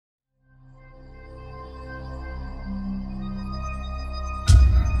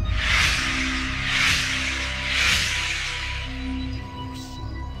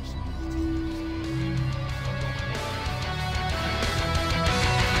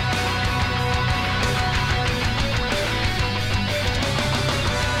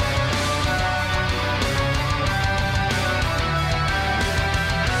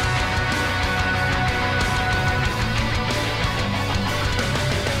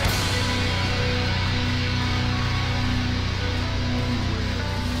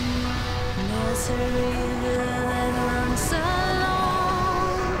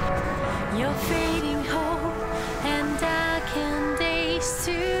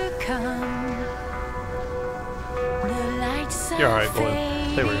You're alright, boy.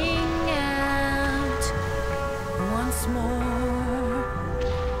 Stay where you are. Once more,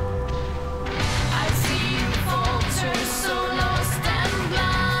 I see you falter, so lost and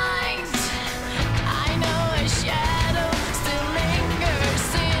blind. I know a shadow still lingers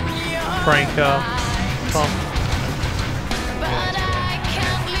in your Frank, Tom. but I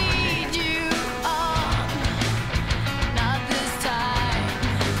can't lead you on, not this time.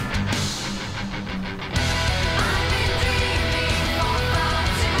 I've been dreaming for far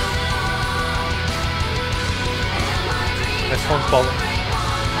too long. Next one's ball.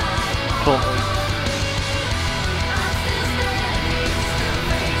 Cool.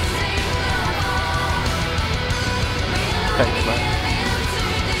 Thanks, man.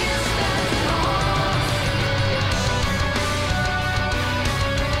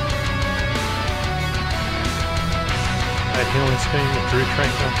 That healing screen with Drew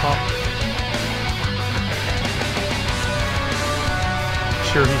Trank on top.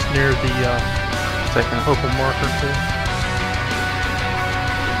 Sure he's near the Second. purple marker too.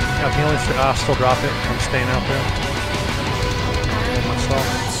 Yeah, healing screen. I'll still drop it. I'm staying out there. Myself.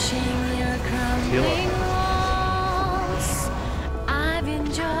 Heal it.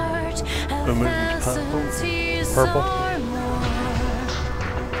 We're moving to Purple.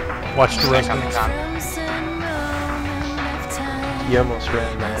 Watch the rest of it. You almost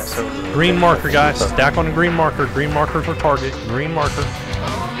ran my ass over. Green marker, guys. Stack on the green marker. Green marker's our target. Green marker.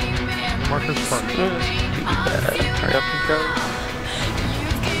 Marker's target. Hurry up and go.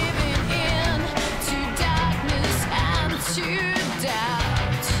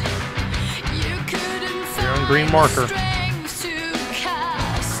 You're on green marker.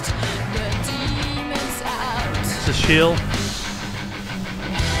 It's a shield.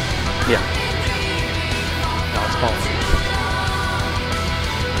 Yeah. No, it's false.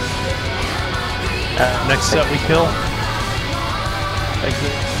 Next set we kill.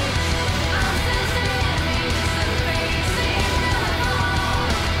 Exit.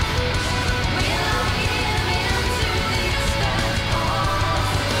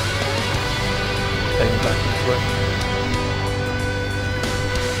 Taking back this way.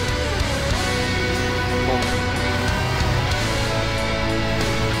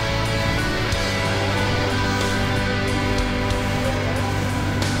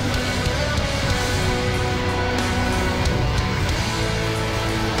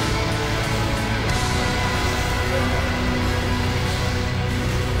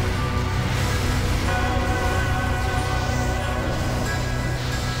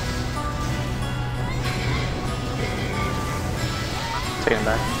 Taking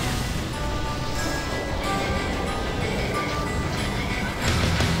back.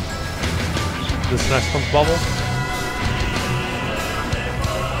 This next one's bubble.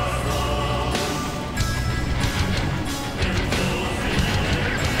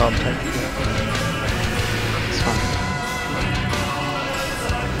 Take it. It's fine.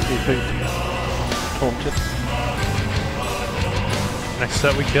 Keep it. Taunted. Next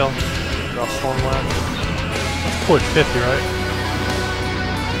set we kill. Drop storm lab. Let's push 50, right?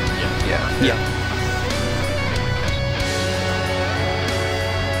 Yeah.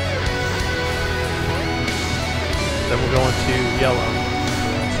 Then we'll go into yellow.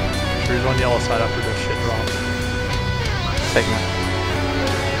 Sure he's on the yellow side after this shit drops. Taking it.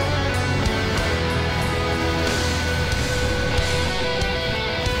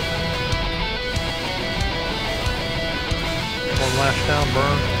 One lash down,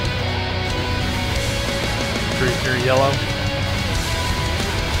 burn. Sure he's near yellow.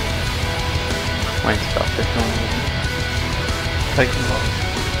 Might stop this one. Take them off.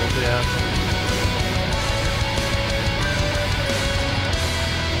 Yeah.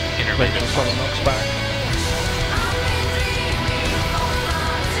 Make sure someone knocks back.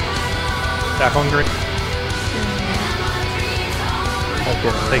 Back on green.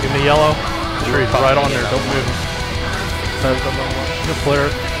 Okay. Taking the yellow. Sure he's right on there, don't move him. No, don't know what. Just flare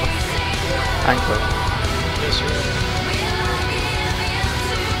it. Anchor. Yes, sir.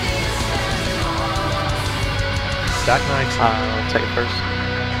 Stack nice. I'll take it first.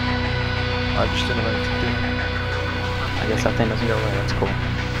 I just didn't know what to do. I guess that thing doesn't go away, that's cool.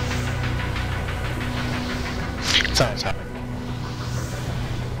 Sounds happy.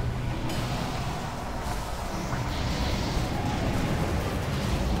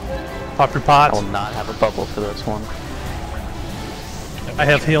 Pop your I pots. will not have a bubble for this one. I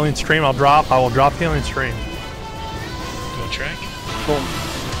have healing stream. I'll drop. I will drop healing stream. Go track. Boom.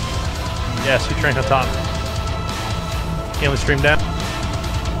 Yes, you trank on top. Healing stream down.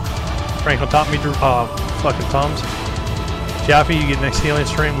 Trank on top. Me, fucking thumbs. Chaffee, you get next healing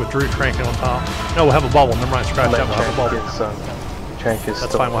stream with Drew cranking on top. No, we'll have a bubble. Never mind, scratch that. We'll have a bubble. Trank is That's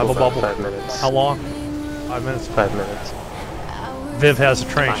still fine, we'll have a about bubble. 5 minutes. How long? 5 minutes? 5 minutes. Viv has a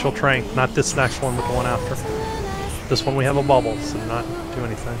trank. She'll trank. Not this next one, but the one after. This one we have a bubble, so do not do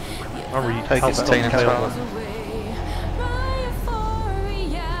anything. Remember, you Take it, take it.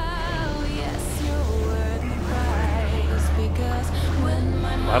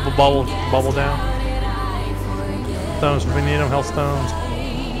 I have a bubble down. Stones if we need them, health stones.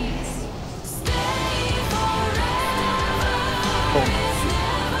 Cool.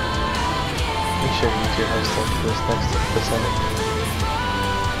 Make sure you use your health stone for this next percentage.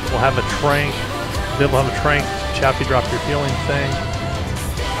 We'll have a trank. Viv will have a trank. Chappie, drop your healing thing.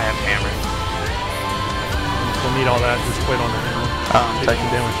 I have hammer. We'll need all that. Just wait on that. Taking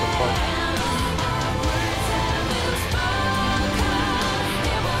damage so far.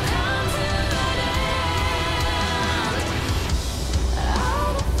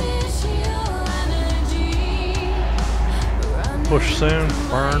 Push soon.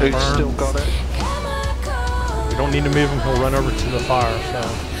 Burn, Who's burn. still got it? You don't need to move him. He'll run over to the fire. So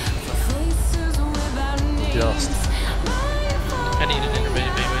just. I need an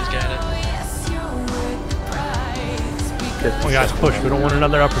intermittent, anybody's got it. Come on, guys, push. We don't want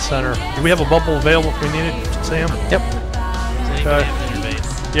another epicenter. Do we have a bubble available if we need it, Sam? Yep. Does anybody Okay. have an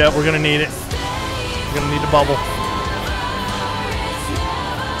intermittent? Yeah, we're gonna need it. We're gonna need the bubble.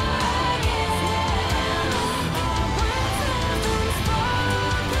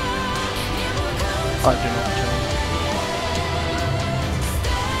 I do not change.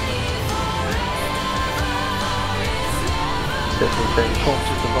 Talk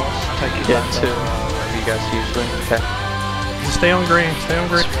to the boss. Take it back to wherever you guys usually. Okay. Just stay on green. Stay on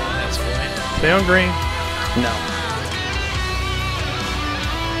green. That's right. Stay on green. No.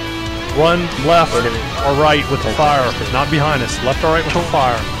 Run left or right with the fire. Not behind us. Left or right with the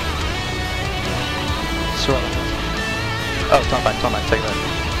fire. Swirl. Oh, it's not back. It's not back. Take that.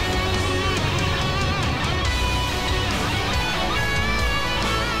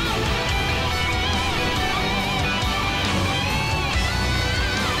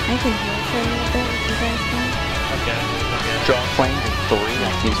 I can heal for a little bit if you guys want. Okay. Draw flame in 3.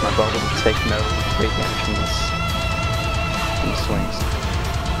 I can use my bubble to take no rate damage from the swings.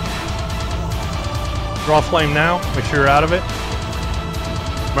 Draw flame now. Make sure you're out of it.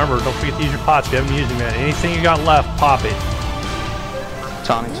 Remember, don't forget to use your pots if you haven't used them yet. Anything you got left, pop it.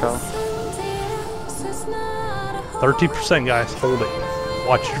 Tonic cell. 30%, guys. Hold it.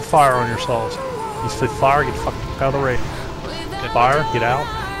 Watch your fire on yourselves. You see fire, get the fuck out of the raid. Fire, get out.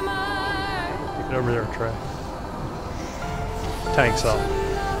 Get over there, Trey. Tanks up.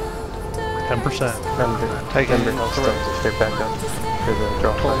 10%. Take Ember health stones if they're back up for the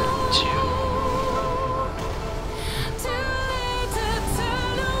draw flame. 2.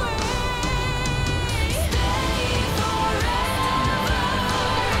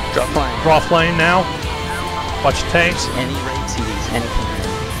 Draw flame. Draw flame now. Watch the tanks. Any raid CDs, anything.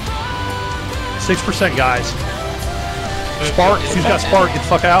 6%, guys. Spark. Who's got spark? Get the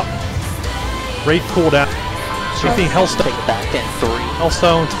fuck out. Raid cooldown. Anything hellstone. Take it back in 3.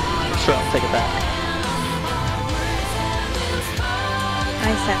 Hellstones. Swell, take it back. I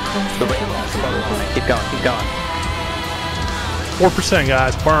sat The raid loss, keep going, keep going. 4%,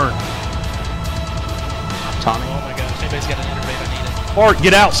 guys. Burn. Tommy. Oh my gosh, anybody's got an intermittent, I need it. Spark,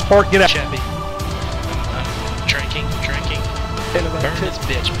 get out. Spark, get out. Chappie. I'm drinking. Burn this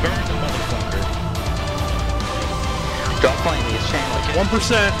bitch. Burn the motherfucker. Draw flame, he's channeling. 1%.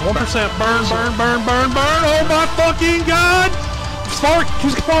 1%. Burn, burn, burn, burn, burn. Oh my fucking god. Spark.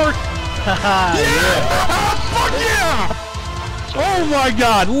 Who's spark? Yeah. Fuck yeah. Oh my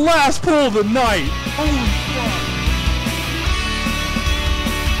god. Last pull of the night. Holy